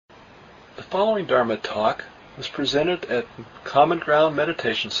The following Dharma talk was presented at Common Ground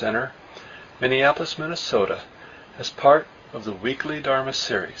Meditation Center, Minneapolis, Minnesota, as part of the weekly Dharma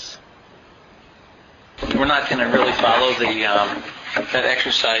series. We're not going to really follow that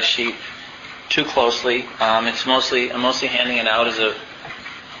exercise sheet too closely. I'm mostly handing it out as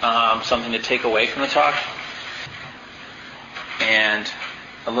something to take away from the talk. And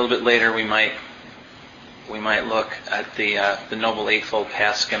a little bit later, we might look at the Noble Eightfold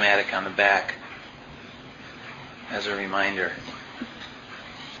Path schematic on the back as a reminder.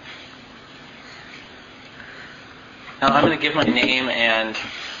 Now I'm going to give my name and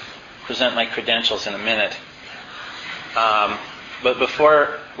present my credentials in a minute. But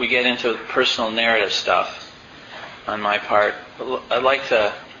before we get into personal narrative stuff on my part, I'd like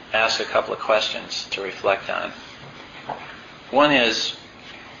to ask a couple of questions to reflect on. One is,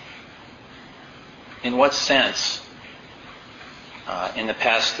 in what sense, in the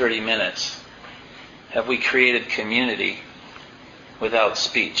past 30 minutes, have we created community without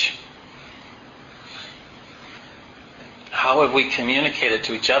speech? How have we communicated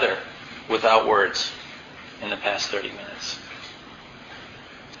to each other without words in the past 30 minutes?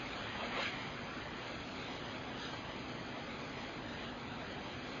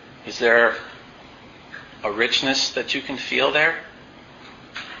 Is there a richness that you can feel there?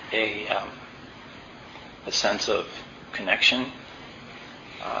 A sense of connection?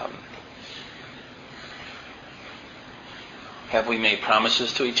 Have we made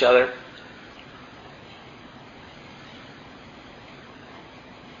promises to each other?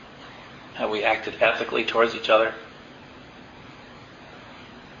 Have we acted ethically towards each other?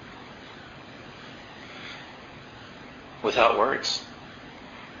 Without words.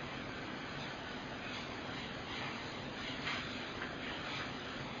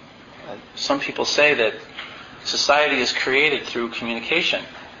 Some people say that society is created through communication.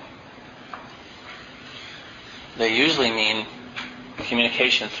 They usually mean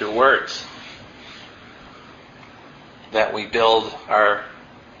communication through words. That we build our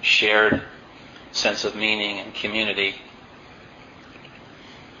shared sense of meaning and community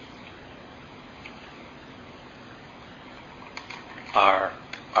our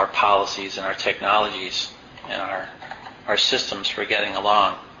policies and our technologies and our systems for getting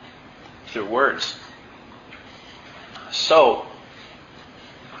along through words. So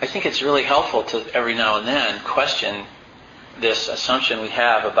I think it's really helpful to every now and then question this assumption we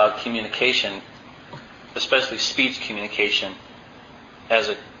have about communication, especially speech communication, as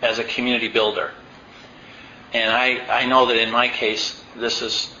a community builder. And I know that in my case, this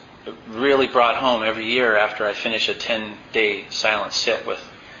is really brought home every year after I finish a 10-day silent sit with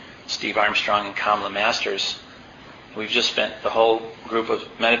Steve Armstrong and Kamala Masters. We've just spent, the whole group of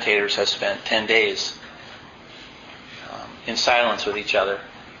meditators has spent 10 days in silence with each other,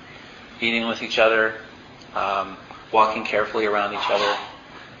 eating with each other, walking carefully around each other,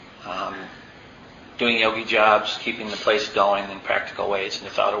 doing yogi jobs, keeping the place going in practical ways and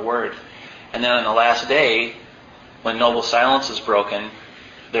without a word. And then on the last day, when noble silence is broken,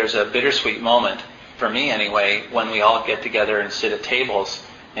 there's a bittersweet moment, for me anyway, when we all get together and sit at tables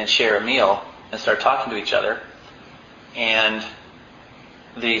and share a meal and start talking to each other. And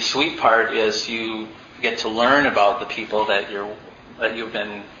the sweet part is you get to learn about the people that you've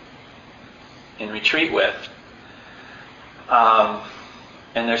been in retreat with. And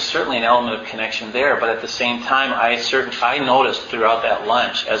there's certainly an element of connection there, but at the same time, I noticed throughout that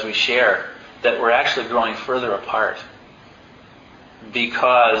lunch, as we share, that we're actually growing further apart.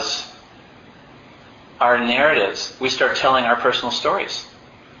 Because our narratives, we start telling our personal stories,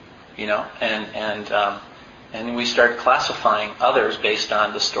 and we start classifying others based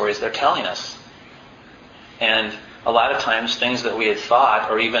on the stories they're telling us. And a lot of times, things that we had thought,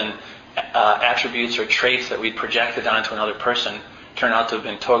 or even attributes or traits that we'd projected onto another person, turn out to have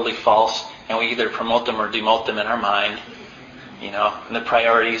been totally false, and we either promote them or demote them in our mind, and the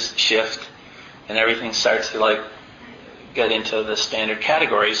priorities shift, and everything starts to get into the standard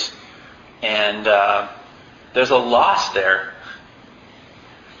categories, and there's a loss there,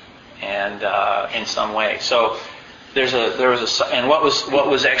 and in some way. So and what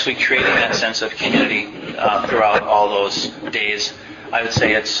was actually creating that sense of community throughout all those days? I would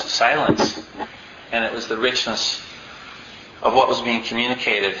say it's silence, and it was the richness of what was being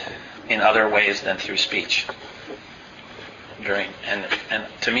communicated in other ways than through speech. And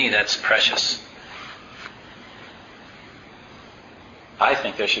to me, that's precious. I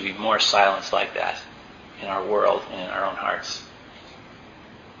think there should be more silence like that in our world and in our own hearts.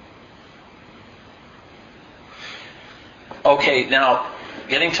 Okay, now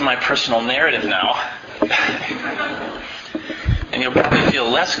getting to my personal narrative now. And you'll probably feel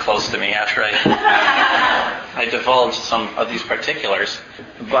less close to me after I divulge some of these particulars.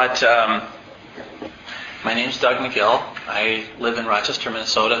 But my name's Doug McGill. I live in Rochester,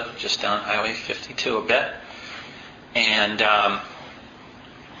 Minnesota, just down Highway 52 a bit. And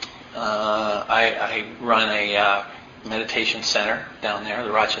I run a meditation center down there,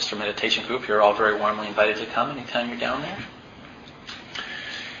 the Rochester Meditation Group. You're all very warmly invited to come anytime you're down there.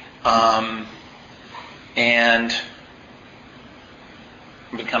 And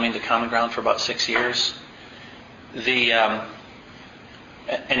I've been coming to Common Ground for about 6 years. And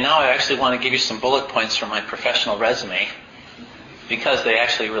now I actually want to give you some bullet points from my professional resume because they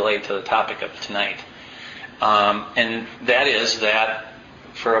actually relate to the topic of tonight. And that is that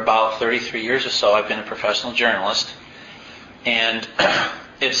for about 33 years or so I've been a professional journalist, and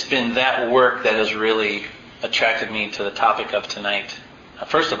it's been that work that has really attracted me to the topic of tonight.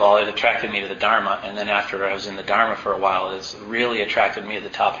 First of all, it attracted me to the Dharma, and then after I was in the Dharma for a while, it's really attracted me to the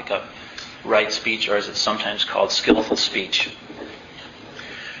topic of right speech, or as it's sometimes called, skillful speech.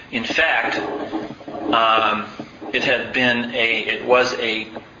 In fact, it was a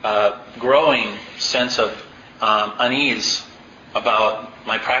growing sense of unease about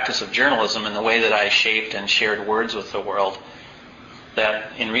my practice of journalism and the way that I shaped and shared words with the world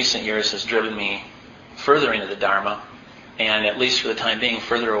that in recent years has driven me further into the Dharma, and at least for the time being,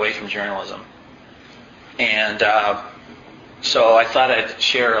 further away from journalism. And so I thought I'd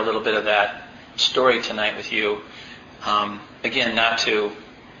share a little bit of that story tonight with you. Again, not to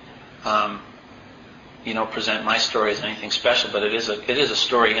present my story as anything special, but it is a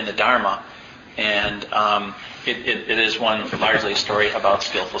story in the Dharma, and it is one largely a story about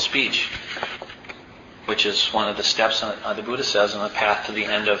skillful speech, which is one of the steps the Buddha says on the path to the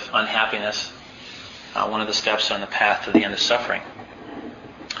end of unhappiness. One of the steps on the path to the end of suffering.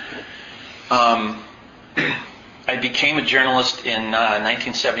 I became a journalist in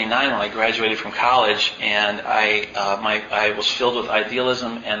 1979 when I graduated from college, and I was filled with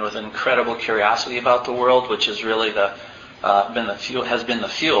idealism and with incredible curiosity about the world, which is really has been the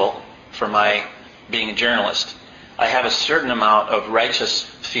fuel for my being a journalist. I have a certain amount of righteous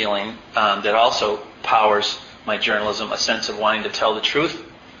feeling that also powers my journalism, a sense of wanting to tell the truth,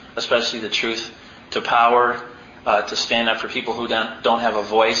 especially the truth to power, to stand up for people who don't have a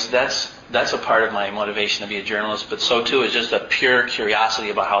voice. That's a part of my motivation to be a journalist, but so too is just a pure curiosity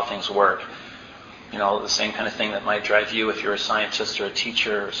about how things work. The same kind of thing that might drive you if you're a scientist or a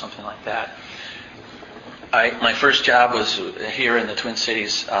teacher or something like that. My first job was here in the Twin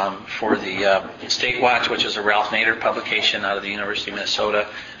Cities for the State Watch, which is a Ralph Nader publication out of the University of Minnesota.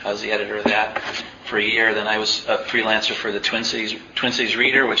 I was the editor of that for a year. Then I was a freelancer for the Twin Cities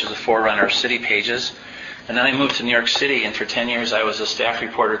Reader, which is a forerunner of City Pages. And then I moved to New York City, and for 10 years I was a staff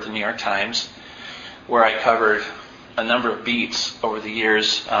reporter at the New York Times, where I covered a number of beats over the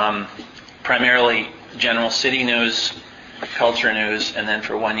years, primarily general city news, culture news, and then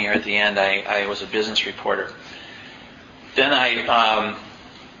for 1 year at the end I was a business reporter. Then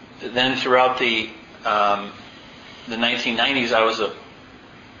throughout the 1990s I was a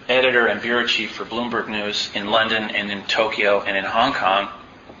editor and bureau chief for Bloomberg News in London and in Tokyo and in Hong Kong.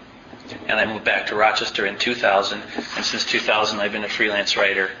 And I moved back to Rochester in 2000, and since 2000 I've been a freelance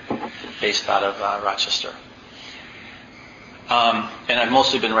writer based out of Rochester. And I've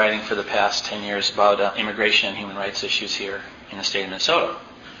mostly been writing for the past 10 years about immigration and human rights issues here in the state of Minnesota.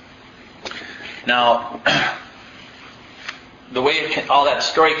 Now, the way all that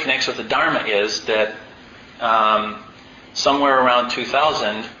story connects with the Dharma is that somewhere around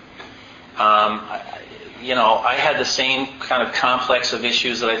 2000, I had the same kind of complex of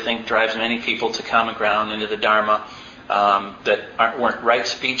issues that I think drives many people to Common Ground, into the Dharma, that weren't right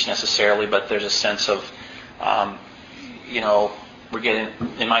speech necessarily, but there's a sense of, we're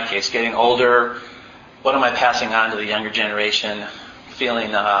getting older. What am I passing on to the younger generation?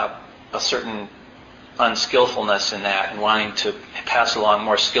 Feeling a certain unskillfulness in that, and wanting to pass along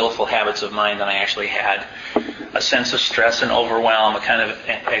more skillful habits of mind than I actually had. A sense of stress and overwhelm, a kind of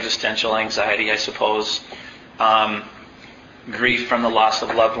existential anxiety, I suppose. Grief from the loss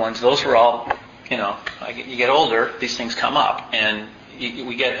of loved ones. Those were all, you get older, these things come up, and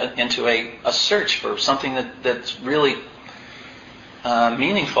we get into a search for something that's really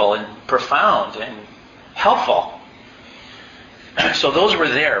meaningful and profound and helpful. So those were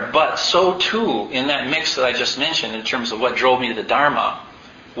there, but so too, in that mix that I just mentioned, in terms of what drove me to the Dharma,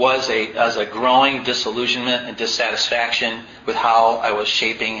 was a growing disillusionment and dissatisfaction with how I was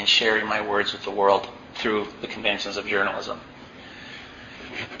shaping and sharing my words with the world through the conventions of journalism.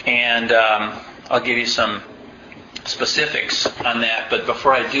 And I'll give you some specifics on that, but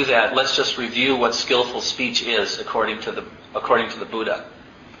before I do that, let's just review what skillful speech is according to the Buddha.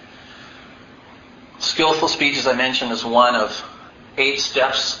 Skillful speech, as I mentioned, is one of 8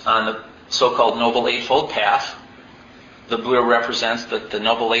 steps on the so-called Noble Eightfold Path. The Buddha represents that the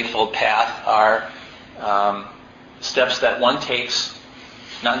Noble Eightfold Path are steps that one takes,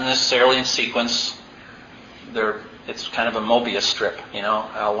 not necessarily in sequence. It's kind of a Mobius strip,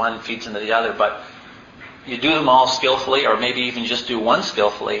 one feeds into the other, but you do them all skillfully, or maybe even just do one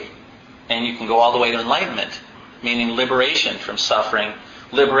skillfully, and you can go all the way to enlightenment, meaning liberation from suffering,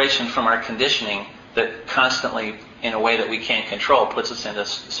 liberation from our conditioning that constantly, in a way that we can't control, puts us into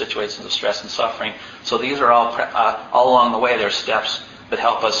situations of stress and suffering. So these are all along the way, there are steps that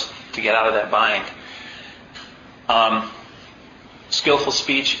help us to get out of that bind. Skillful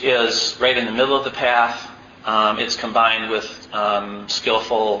speech is right in the middle of the path. It's combined with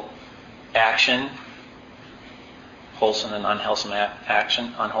skillful action, wholesome and unwholesome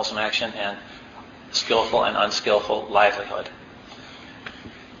action, and skillful and unskillful livelihood.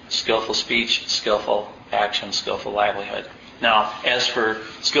 Skillful speech, skillful action, skillful livelihood. Now, as for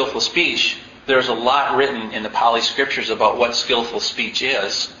skillful speech, there's a lot written in the Pali scriptures about what skillful speech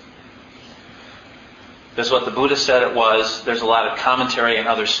is. This is what the Buddha said it was. There's a lot of commentary and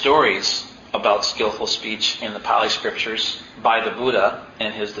other stories about skillful speech in the Pali scriptures by the Buddha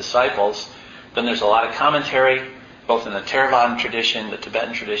and his disciples. Then there's a lot of commentary, both in the Theravadan tradition, the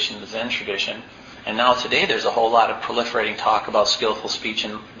Tibetan tradition, the Zen tradition. And now today there's a whole lot of proliferating talk about skillful speech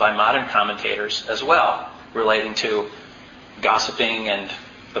by modern commentators as well, relating to gossiping and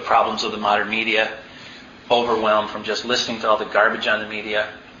the problems of the modern media, overwhelmed from just listening to all the garbage on the media,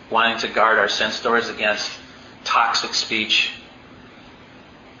 wanting to guard our sense doors against toxic speech.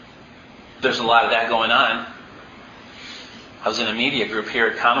 There's a lot of that going on. I was in a media group here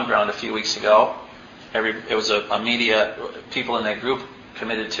at Common Ground a few weeks ago. It was a media, people in that group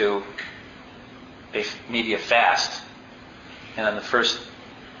committed to a media fast. And on the first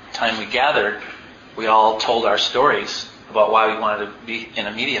time we gathered, we all told our stories about why we wanted to be in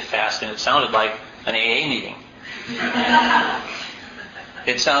a media fast, and it sounded like an AA meeting.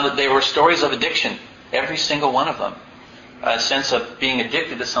 They were stories of addiction, every single one of them. A sense of being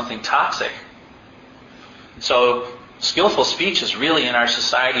addicted to something toxic. So skillful speech is really in our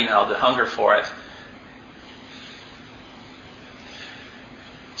society now, the hunger for it.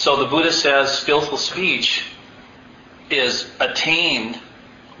 So the Buddha says skillful speech is attained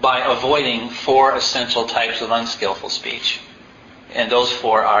by avoiding 4 essential types of unskillful speech. And those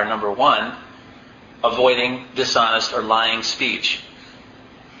 4 are, number 1, avoiding dishonest or lying speech.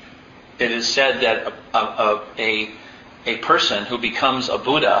 It is said that a person who becomes a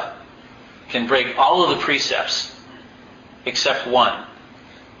Buddha can break all of the precepts except one.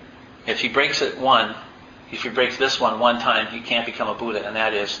 If he breaks this one time, he can't become a Buddha, and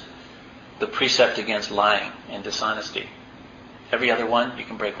that is the precept against lying and dishonesty. Every other one you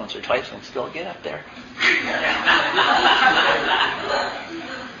can break once or twice and still get up there.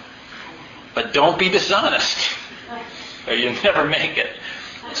 But don't be dishonest, or you'll never make it.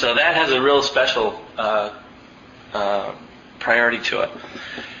 So that has a real special priority to it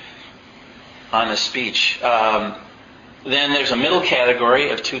on the speech. Then there's a middle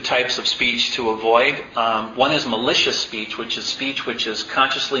category of 2 types of speech to avoid. One is malicious speech, which is speech which is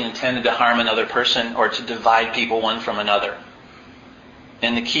consciously intended to harm another person or to divide people one from another.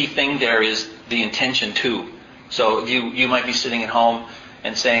 And the key thing there is the intention too. So you might be sitting at home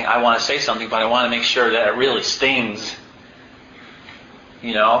and saying, I want to say something, but I want to make sure that it really stings.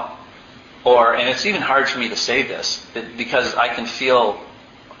 And it's even hard for me to say this, because I can feel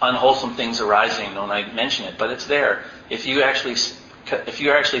unwholesome things arising when I mention it, but it's there. If you're actually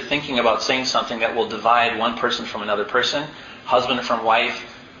thinking about saying something that will divide one person from another person, husband from wife,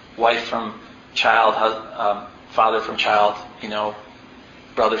 wife from child, father from child,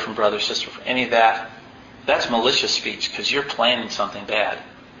 brother from brother, sister from any of that, that's malicious speech, because you're planning something bad.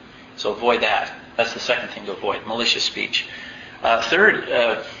 So avoid that. That's the second thing to avoid, malicious speech. Third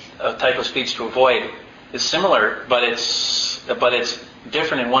type of speech to avoid is similar, but it's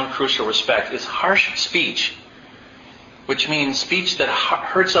different in one crucial respect. It's harsh speech, which means speech that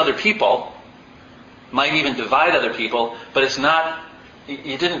hurts other people, might even divide other people, but it's not,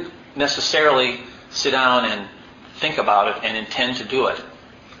 you didn't necessarily sit down and think about it and intend to do it.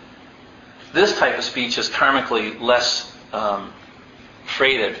 This type of speech is karmically less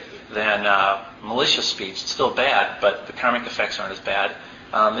freighted than malicious speech. It's still bad, but the karmic effects aren't as bad.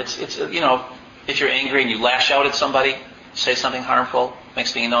 If you're angry and you lash out at somebody, say something harmful,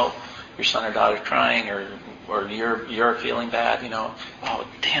 next thing you know, your son or daughter's crying, or you're feeling bad. Oh,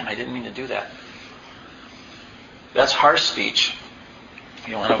 damn! I didn't mean to do that. That's harsh speech.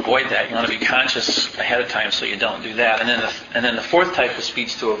 You want to avoid that. You want to be conscious ahead of time so you don't do that. And then the fourth type of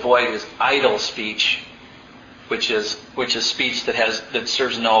speech to avoid is idle speech, which is speech that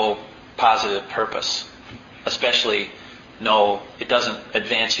serves no positive purpose, especially it doesn't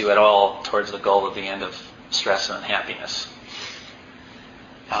advance you at all towards the goal of the end of stress and unhappiness.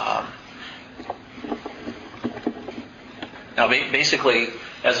 Now, basically,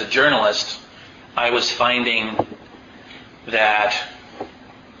 as a journalist, I was finding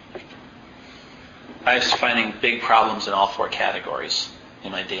big problems in all four categories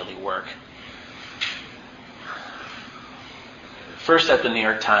in my daily work. First at the New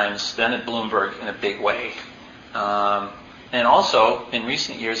York Times, then at Bloomberg in a big way. And also, in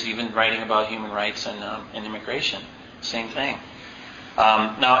recent years, even writing about human rights and immigration. Same thing.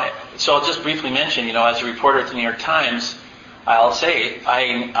 So I'll just briefly mention, as a reporter at the New York Times, I'll say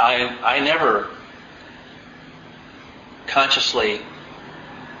I never consciously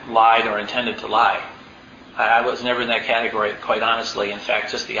lied or intended to lie. I was never in that category, quite honestly. In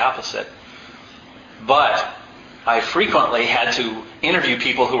fact, just the opposite. But I frequently had to interview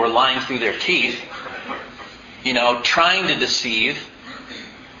people who were lying through their teeth, trying to deceive,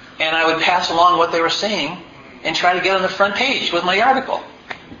 and I would pass along what they were saying and try to get on the front page with my article.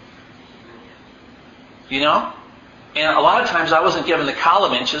 And a lot of times I wasn't given the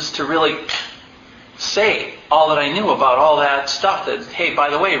column inches to really say all that I knew about all that stuff that, hey, by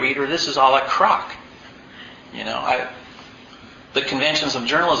the way, reader, this is all a crock. The conventions of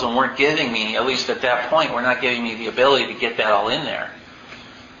journalism weren't giving me, at least at that point, were not giving me the ability to get that all in there.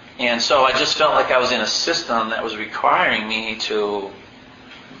 And so I just felt like I was in a system that was requiring me to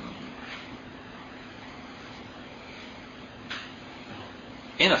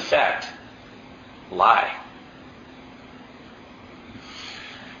in effect, lie.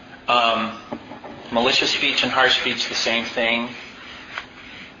 Malicious speech and harsh speech, the same thing.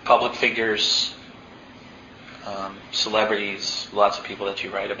 Public figures, celebrities, lots of people that you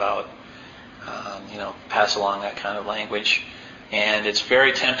write about, pass along that kind of language. And it's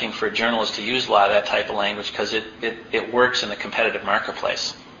very tempting for a journalist to use a lot of that type of language because it works in the competitive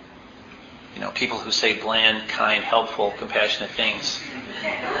marketplace. People who say bland, kind, helpful, compassionate things.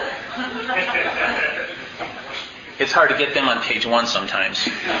 It's hard to get them on page one sometimes.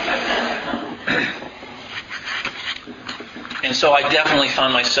 And so I definitely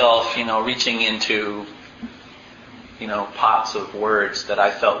found myself, reaching into, pots of words that I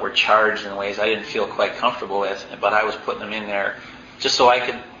felt were charged in ways I didn't feel quite comfortable with, but I was putting them in there just so I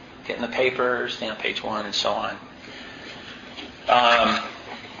could get in the paper, stay on page one, and so on.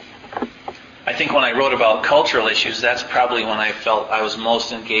 I think when I wrote about cultural issues, that's probably when I felt I was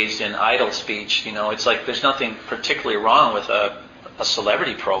most engaged in idle speech. It's like there's nothing particularly wrong with a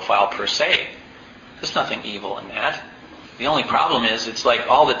celebrity profile per se. There's nothing evil in that. The only problem is it's like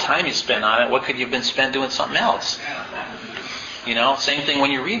all the time you spend on it, what could you have been spent doing something else? Same thing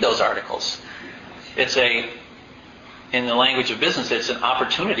when you read those articles. In the language of business, it's an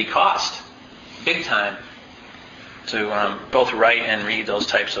opportunity cost, big time, to both write and read those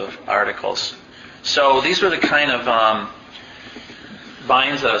types of articles. So these were the kind of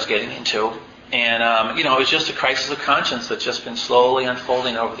binds that I was getting into. And, it was just a crisis of conscience that's just been slowly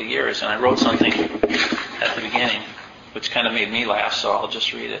unfolding over the years. And I wrote something at the beginning, which kind of made me laugh, so I'll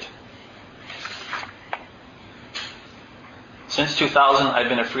just read it. Since 2000, I've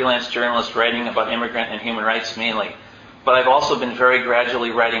been a freelance journalist writing about immigrant and human rights mainly. But I've also been very gradually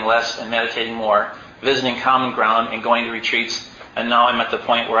writing less and meditating more, visiting common ground and going to retreats, and now I'm at the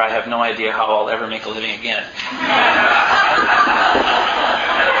point where I have no idea how I'll ever make a living again.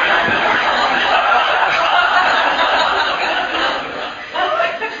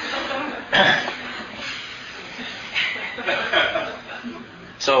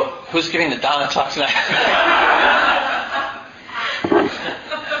 So, who's giving the Dharma talk tonight?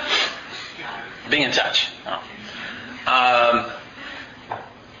 Be in touch.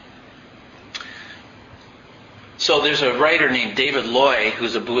 So there's a writer named David Loy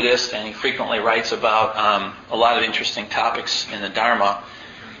who's a Buddhist, and he frequently writes about a lot of interesting topics in the Dharma.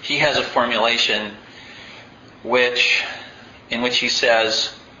 He has a formulation in which he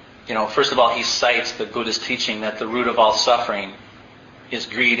says, first of all, he cites the Buddhist teaching that the root of all suffering is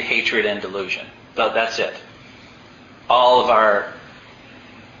greed, hatred, and delusion. That's it. All of our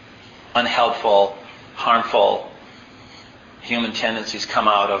unhelpful, harmful human tendencies come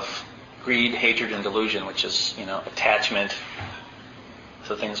out of greed, hatred, and delusion, which is, attachment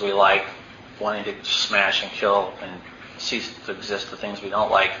to things we like, wanting to smash and kill and cease to exist to things we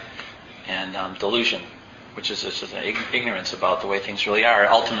don't like, and delusion, which is just an ignorance about the way things really are.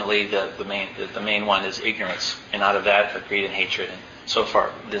 Ultimately, the main one is ignorance, and out of that, greed and hatred, and so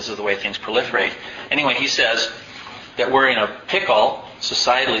far, this is the way things proliferate. Anyway, he says that we're in a pickle,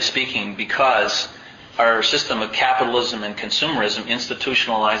 societally speaking, because our system of capitalism and consumerism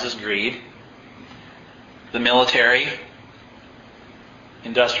institutionalizes greed. The military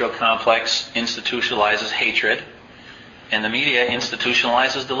industrial complex institutionalizes hatred, and the media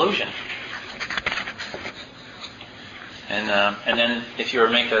institutionalizes delusion. And then if you were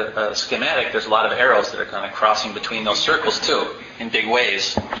to make a schematic, there's a lot of arrows that are kind of crossing between those circles too, in big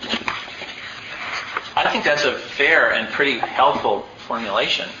ways. I think that's a fair and pretty helpful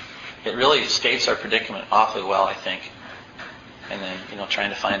formulation. It really states our predicament awfully well, I think. And then, trying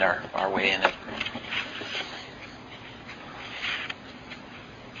to find our way in it.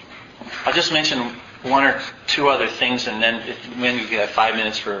 I'll just mention one or two other things, and then maybe we have 5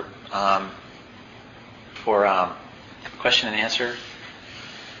 minutes for question and answer.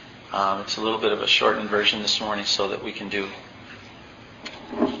 It's a little bit of a shortened version this morning so that we can do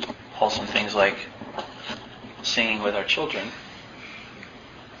wholesome things like singing with our children.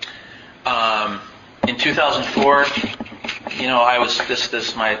 In 2004, I was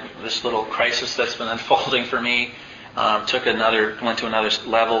this little crisis that's been unfolding for me. Went to another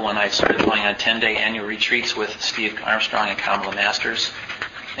level when I started going on 10-day annual retreats with Steve Armstrong and Kamala Masters.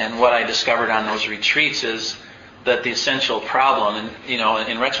 And what I discovered on those retreats is that the essential problem, and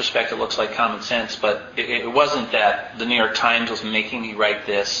in retrospect it looks like common sense, but it wasn't that the New York Times was making me write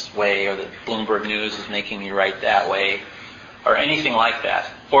this way, or the Bloomberg News was making me write that way, or anything like that,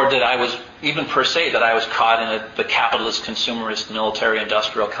 or that I was even per se that I was caught in the capitalist, consumerist,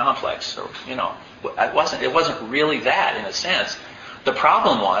 military-industrial complex. So it wasn't really that in a sense. The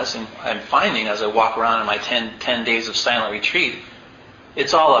problem was, and I'm finding as I walk around in my 10 days of silent retreat,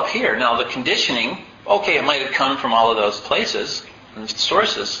 it's all up here. Now the conditioning, okay, it might have come from all of those places and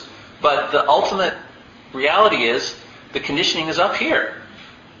sources, but the ultimate reality is the conditioning is up here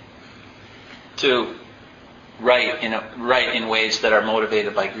to write in ways that are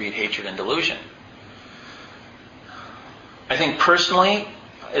motivated by greed, hatred, and delusion. I think personally,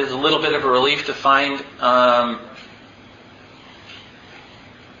 it is a little bit of a relief to find, of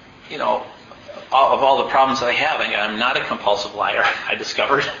all the problems that I have, I'm not a compulsive liar, I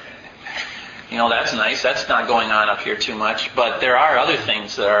discovered. That's nice. That's not going on up here too much. But there are other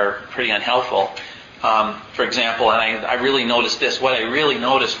things that are pretty unhelpful. For example, and I really noticed this. What I really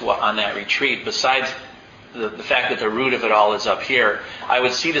noticed on that retreat, besides the fact that the root of it all is up here, I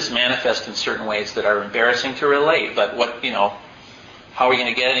would see this manifest in certain ways that are embarrassing to relate. But how are we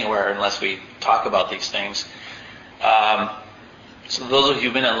going to get anywhere unless we talk about these things? So those of you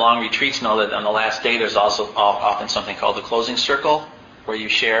who've been on long retreats know that on the last day there's also often something called the closing circle, where you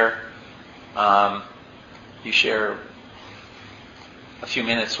share a few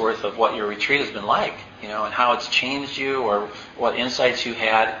minutes worth of what your retreat has been like, and how it's changed you, or what insights you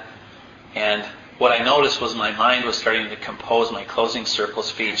had. And what I noticed was my mind was starting to compose my closing circle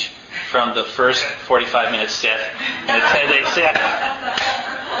speech from the first 45-minute sit and a 10-day sit.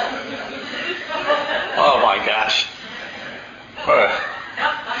 Oh my gosh.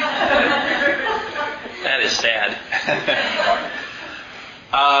 That is sad.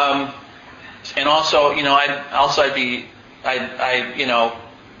 And also,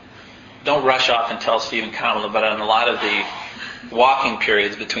 don't rush off and tell Steve and Kamala, but on a lot of the walking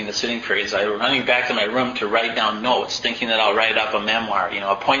periods between the sitting periods, I was running back to my room to write down notes, thinking that I'll write up a memoir,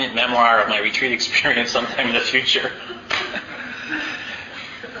 a poignant memoir of my retreat experience sometime in the future.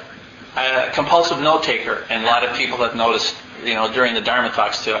 I'm a compulsive note taker, and a lot of people have noticed, during the Dharma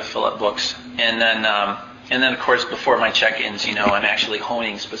talks too, I fill up books. And then of course, before my check-ins, I'm actually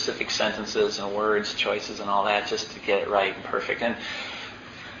honing specific sentences and words, choices, and all that, just to get it right and perfect. And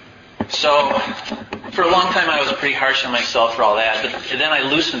so, for a long time, I was pretty harsh on myself for all that. But then I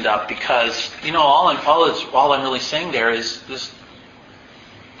loosened up because, all I'm really saying there is this.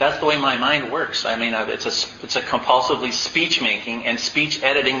 That's the way my mind works. I mean, it's a compulsively speech-making and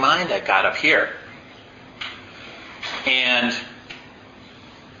speech-editing mind I've got up here. And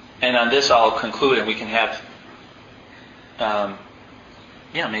on this I'll conclude, and we can have,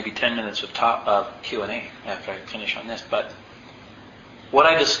 maybe 10 minutes of Q&A after I finish on this. But what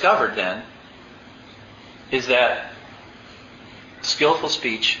I discovered then is that skillful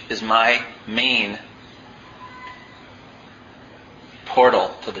speech is my main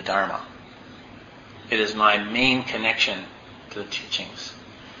portal to the Dharma. It is my main connection to the teachings.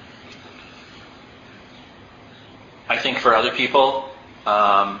 I think for other people,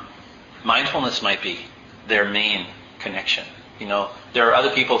 mindfulness might be their main connection There are other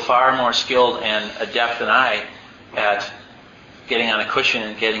people far more skilled and adept than I at getting on a cushion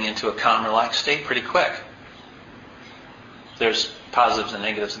and getting into a calm, relaxed state pretty quick. There's positives and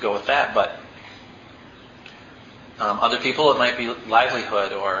negatives to go with that, but other people, it might be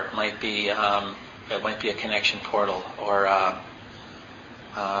livelihood, or it might be a connection portal, or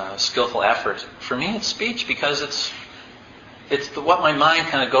skillful effort. For me, it's speech, because it's what my mind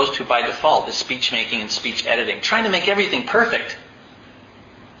kind of goes to by default, is speech making and speech editing, trying to make everything perfect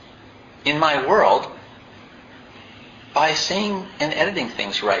in my world by saying and editing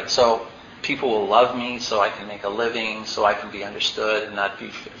things right. So people will love me, so I can make a living, so I can be understood and not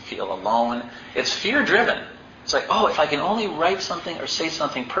feel alone. It's fear-driven. It's like, if I can only write something or say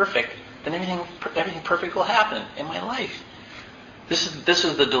something perfect, then everything perfect will happen in my life. This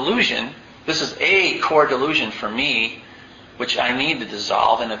is the delusion. This is a core delusion for me, which I need to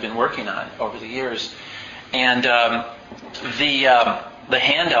dissolve and have been working on over the years. And the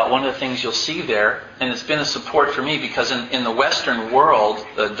handout, one of the things you'll see there, and it's been a support for me, because in the Western world,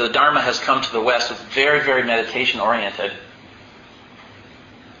 the Dharma has come to the West. It's very, very meditation-oriented.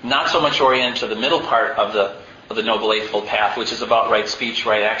 Not so much oriented to the middle part of the Noble Eightfold Path, which is about right speech,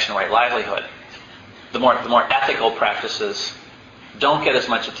 right action, right livelihood. The more ethical practices don't get as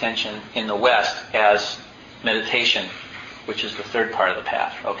much attention in the West as meditation, which is the third part of the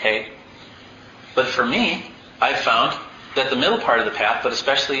path, okay? But for me, I've found that the middle part of the path, but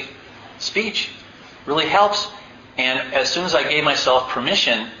especially speech, really helps. And as soon as I gave myself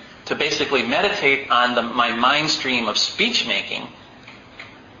permission to basically meditate on my mind stream of speech making,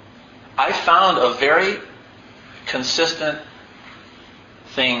 I found a very consistent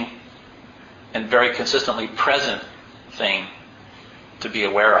thing and very consistently present thing to be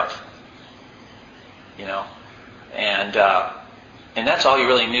aware of. And that's all you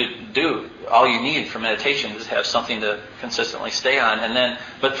really need to do. All you need for meditation is have something to consistently stay on.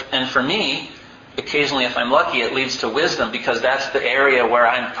 And for me, occasionally, if I'm lucky, it leads to wisdom, because that's the area where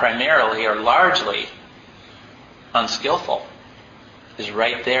I'm primarily or largely unskillful. Is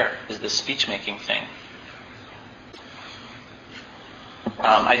right there, is the speech-making thing.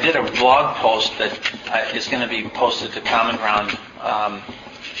 I did a blog post that is going to be posted to Common Ground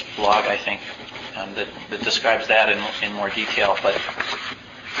blog, I think, that describes that in more detail. But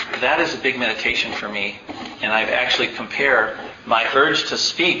that is a big meditation for me. And I've actually compared my urge to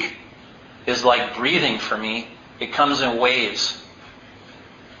speak is like breathing for me. It comes in waves,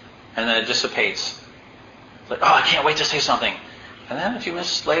 and then it dissipates. It's like, I can't wait to say something. And then a few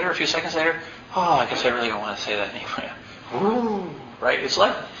seconds later, I guess I really don't want to say that anymore. Ooh, right? It's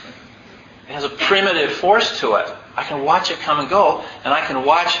like, it has a primitive force to it. I can watch it come and go, and I can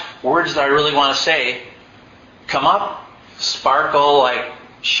watch words that I really want to say come up, sparkle,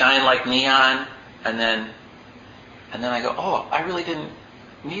 shine like neon, and then I go, I really didn't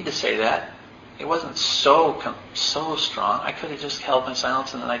need to say that. It wasn't so strong. I could have just held my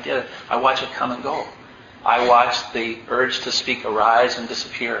silence, and then I did it. I watch it come and go. I watch the urge to speak arise and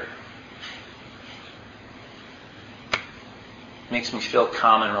disappear. It makes me feel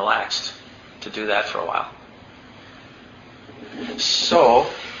calm and relaxed to do that for a while. So,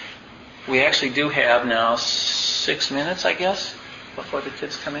 we actually do have now 6 minutes, I guess, before the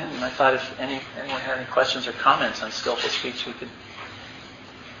kids come in. And I thought if anyone had any questions or comments on skillful speech, we could...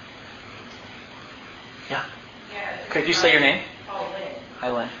 Yeah? Could you say your name? Lynn. Hi,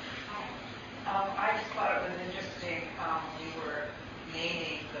 Lynn. I just thought it was interesting. You were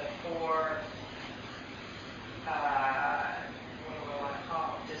naming the four, what do I want to call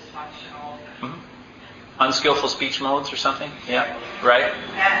them, dysfunctional. Mm-hmm. Unskillful speech modes or something? Yeah, right?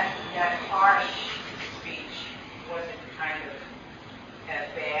 That harsh speech wasn't kind of as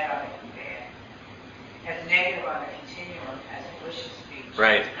bad as negative on the continuum as malicious speech.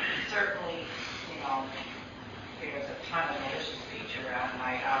 Right. Certainly, there's a ton of malicious speech around, and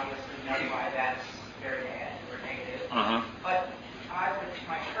I obviously know why that's very bad or negative. Mm-hmm. But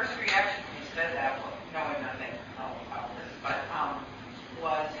my first reaction when you said that, knowing nothing about this, but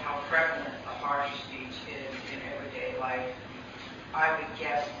was how prevalent the harsh speech is in everyday life. I would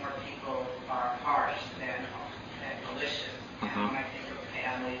guess more people are harsh than malicious. Mm-hmm. When I think of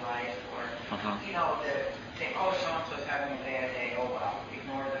family life, or Mm-hmm. the think, so-and-so's having a bad day. Oh well,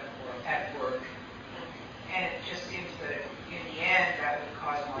 ignore them. Or at work. And it just seems that in the end that would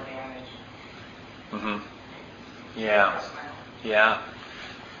cause more damage. Mm-hmm. Yeah.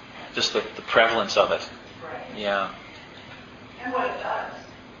 Just the prevalence of it. Right. Yeah. And what it does.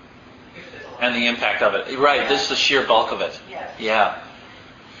 And the impact of it. Right, this is the sheer bulk of it. Yes. Yeah.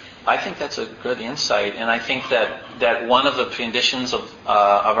 I think that's a good insight, and I think that one of the conditions of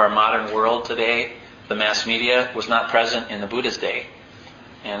our modern world today, the mass media was not present in the Buddha's day.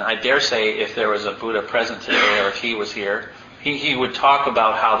 And I dare say if there was a Buddha present today, or if he was here, he would talk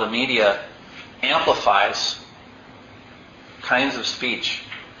about how the media amplifies kinds of speech,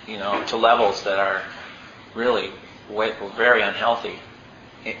 to levels that are really very unhealthy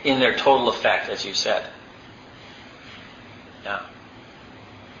in their total effect, as you said. Yeah.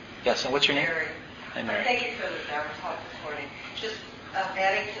 Yes, and what's your name? Mary. Hi, Mary. Thank you for the Dharma talk this morning. Just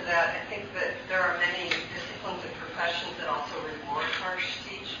adding to that, I think that there are many disciplines and professions that also reward harsh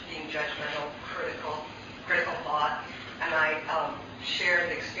speech, being judgmental, critical thought. And I shared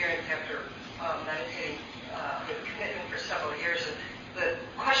the experience after meditating with commitment for several years. The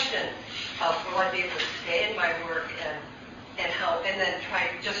question of will I be able to stay in my work and help, and then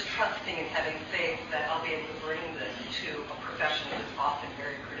just trusting and having faith that I'll be able to bring this to a profession that is often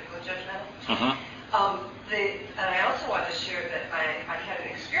very critical and judgmental. Mm-hmm. And I also want to share that I had an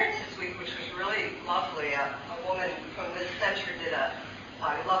experience this week which was really lovely. A woman from this center did a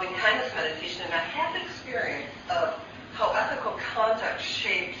loving kindness meditation, and I had the experience of how ethical conduct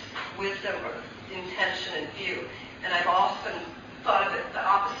shapes wisdom or intention and view. And I've often thought of it the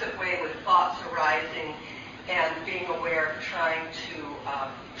opposite way, with thoughts arising and being aware of trying to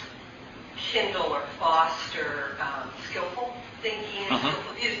kindle or foster skillful thinking and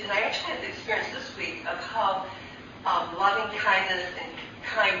skillful views. And I actually had the experience this week of how loving kindness and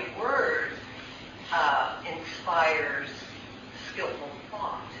kind words inspires skillful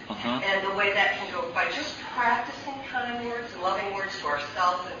thought. And the way that can go by just practicing kind words and loving words to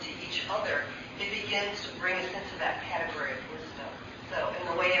ourselves and to each other, it begins to bring us into that category of wisdom. So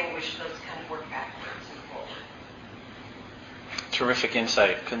in the way in which those kind of work backwards and forward. Terrific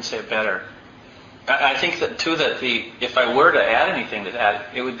insight. Couldn't say it better. I think that too that if I were to add anything to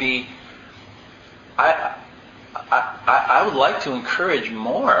that, it would be I would like to encourage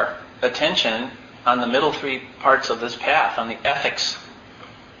more attention on the middle three parts of this path, on the ethics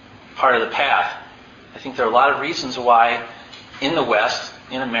part of the path. I think there are a lot of reasons why in the West,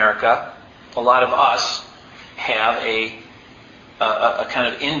 in America, a lot of us have a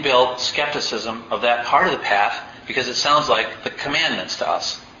kind of inbuilt skepticism of that part of the path, because it sounds like the commandments to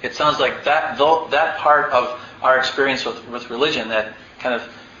us. It sounds like that part of our experience with religion that kind of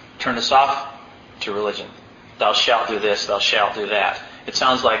turned us off to religion. Thou shalt do this, thou shalt do that. It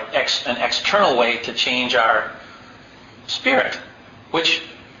sounds like an external way to change our spirit, which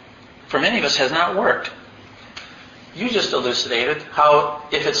for many of us has not worked. You just elucidated how,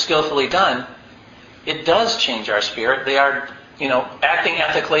 if it's skillfully done, it does change our spirit. They are, acting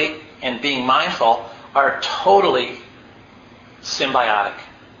ethically and being mindful are totally symbiotic,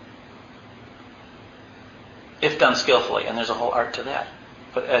 if done skillfully, and there's a whole art to that.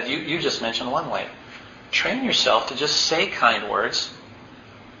 But as you just mentioned one way, train yourself to just say kind words.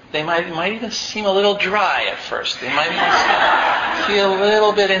 They might even seem a little dry at first. They might even feel a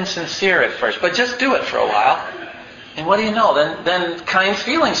little bit insincere at first, but just do it for a while. And what do you know? Then kind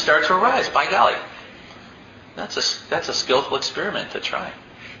feelings start to arise. By golly, that's a skillful experiment to try.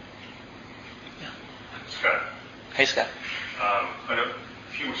 Yeah. Scott. Hey, Scott. I know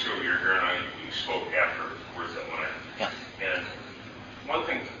a few weeks ago you were here and you spoke afterwards that one. Yeah. And one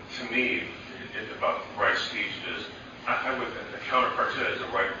thing to me about right speech is I would the counterpart to that is a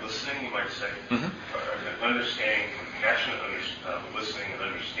right listening, you might say. Mm-hmm. An understanding, compassionate listening and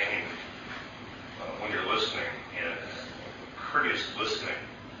understanding when you're listening, and courteous listening.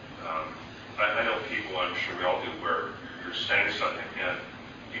 I know people, I'm sure we all do, where you're saying something and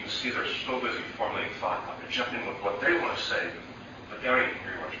you can see they're so busy formulating thought, they're jumping with what they want to say, but they don't even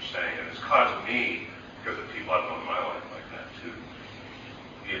hear what you're saying. And it's caused me, because of people I've known in my life like that, to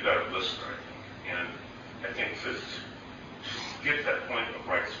be a better listener, I think. And I think to get to that point of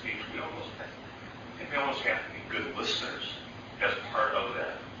right speech, we almost have to be good listeners as part of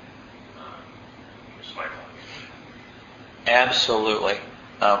that. It's my thought. Absolutely.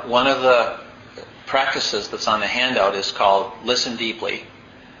 One of the practices that's on the handout is called Listen Deeply,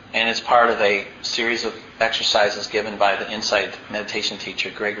 and it's part of a series of exercises given by the Insight meditation teacher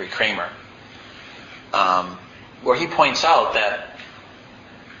Gregory Kramer, where he points out that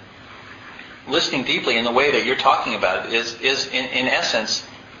listening deeply in the way that you're talking about it is in essence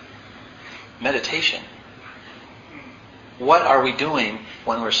meditation. What are we doing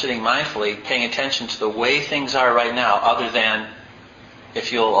when we're sitting mindfully, paying attention to the way things are right now, other than,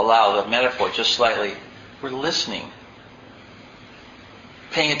 if you'll allow the metaphor just slightly, we're listening,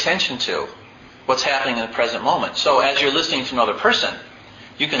 paying attention to what's happening in the present moment. So as you're listening to another person,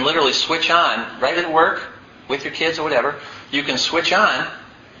 you can literally switch on, right at work, with your kids or whatever, you can switch on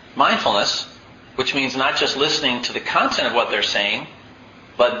mindfulness, which means not just listening to the content of what they're saying,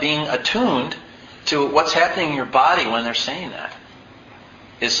 but being attuned to what's happening in your body when they're saying that.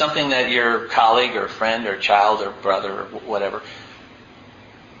 Is something that your colleague or friend or child or brother or whatever,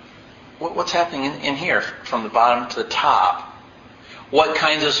 what's happening in here from the bottom to the top? What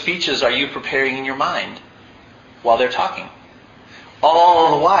kinds of speeches are you preparing in your mind while they're talking?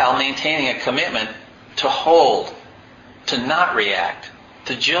 All the while maintaining a commitment to hold, to not react,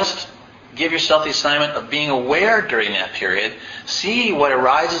 to just give yourself the assignment of being aware during that period, see what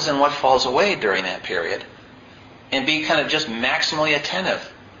arises and what falls away during that period, and be kind of just maximally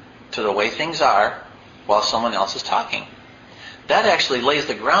attentive to the way things are while someone else is talking. That actually lays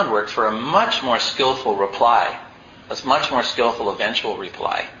the groundwork for a much more skillful reply, a much more skillful eventual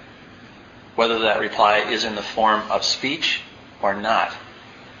reply, whether that reply is in the form of speech or not.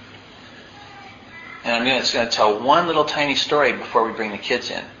 And I'm just going to tell one little tiny story before we bring the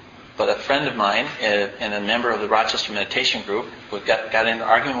kids in. But a friend of mine and a member of the Rochester Meditation Group got into an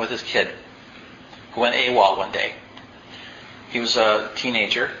argument with his kid who went AWOL one day. He was a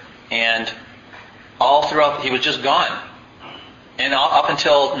teenager, and all throughout, he was just gone. And up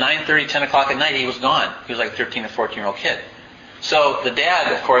until 9:30, 10 o'clock at night, he was gone. He was like a 13 or 14-year-old kid. So the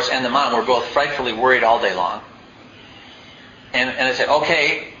dad, of course, and the mom were both frightfully worried all day long. And they said,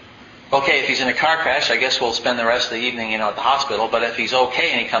 okay, if he's in a car crash, I guess we'll spend the rest of the evening, at the hospital. But if he's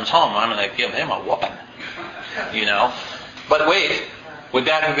okay and he comes home, I'm going to give him a whooping, But wait, would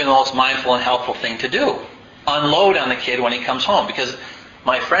that have been the most mindful and helpful thing to do? Unload on the kid when he comes home, because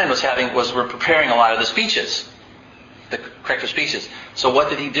my friend was preparing a lot of the speeches, the corrective speeches. So what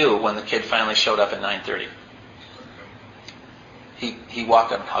did he do when the kid finally showed up at 9:30? He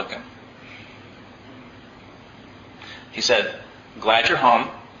walked up and hugged him. He said, "Glad you're home.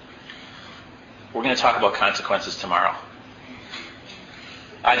 We're going to talk about consequences tomorrow."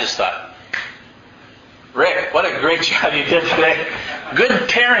 I just thought, Rick, what a great job you did today. Good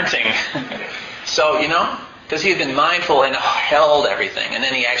parenting. So, because he had been mindful and held everything, and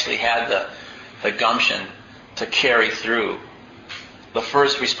then he actually had the gumption to carry through. The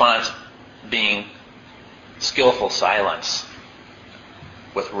first response being skillful silence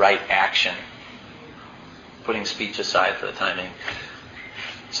with right action, putting speech aside for the time being.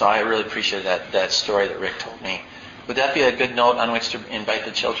 So I really appreciate that story that Rick told me. Would that be a good note on which to invite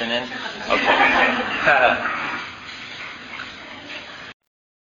the children in? Okay.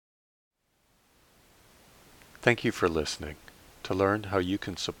 Thank you for listening. To learn how you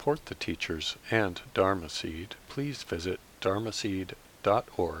can support the teachers and Dharma Seed, please visit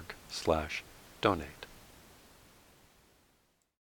dharmaseed.org/donate.